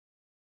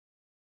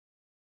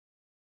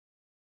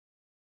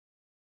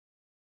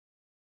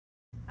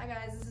Hi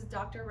guys, this is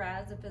Dr.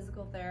 Raz, a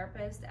physical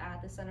therapist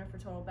at the Center for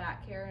Total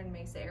Back Care in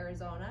Mesa,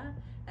 Arizona,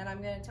 and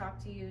I'm going to talk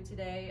to you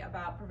today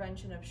about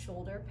prevention of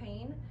shoulder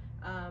pain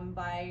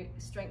by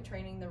strength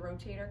training the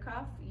rotator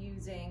cuff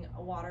using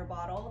a water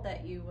bottle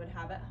that you would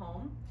have at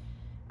home.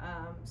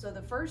 So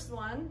the first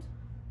one,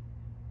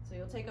 so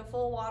you'll take a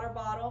full water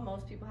bottle,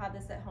 most people have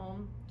this at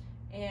home,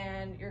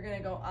 and you're going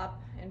to go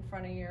up in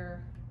front of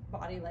your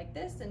body like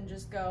this and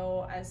just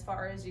go as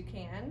far as you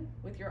can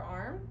with your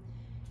arm.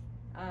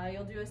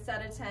 You'll do a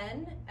set of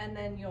 10 and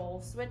then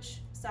you'll switch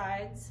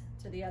sides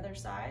to the other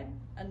side,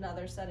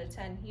 another set of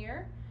 10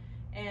 here,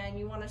 and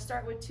you want to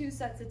start with 2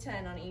 sets of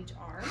 10 on each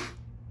arm.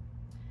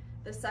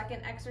 The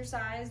second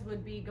exercise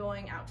would be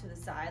going out to the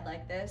side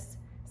like this.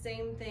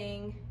 Same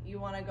thing, you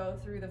want to go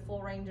through the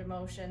full range of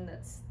motion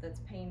that's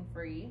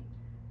pain-free.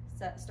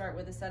 Start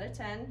with a set of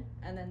 10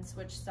 and then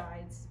switch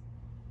sides.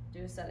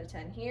 Do a set of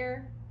 10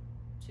 here,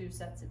 2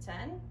 sets of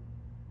 10.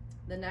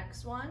 The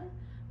next one,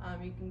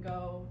 you can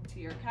go to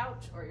your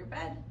couch or your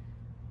bed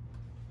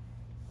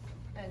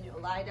and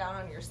you'll lie down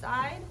on your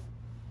side,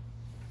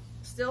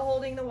 still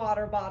holding the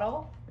water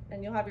bottle,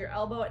 and you'll have your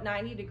elbow at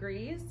 90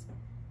 degrees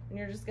and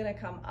you're just gonna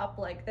come up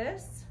like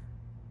this.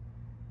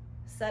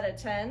 Set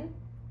of 10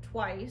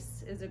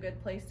 twice is a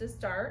good place to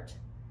start.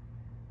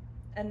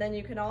 And then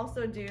you can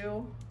also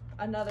do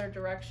another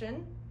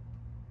direction,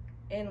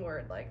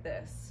 inward like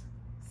this.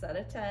 Set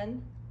of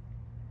 10.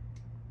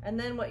 And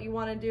then what you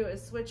want to do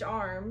is switch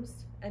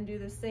arms and do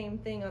the same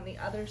thing on the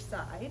other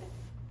side.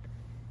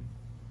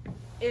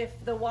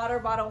 If the water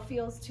bottle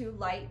feels too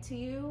light to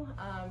you,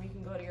 you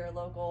can go to your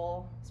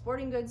local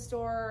sporting goods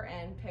store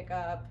and pick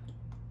up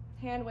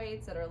hand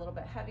weights that are a little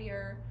bit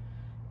heavier.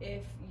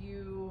 If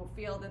you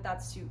feel that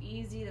that's too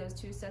easy, those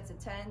 2 sets of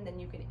 10, then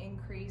you can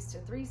increase to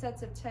 3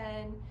 sets of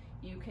 10.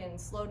 You can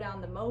slow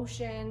down the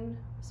motion,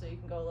 so you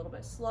can go a little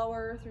bit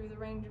slower through the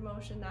range of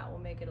motion. That will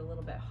make it a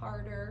little bit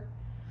harder.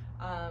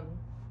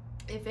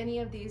 If any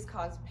of these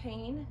cause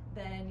pain,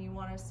 then you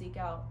want to seek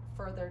out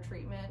further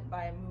treatment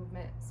by a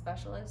movement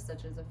specialist,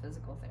 such as a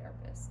physical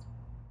therapist.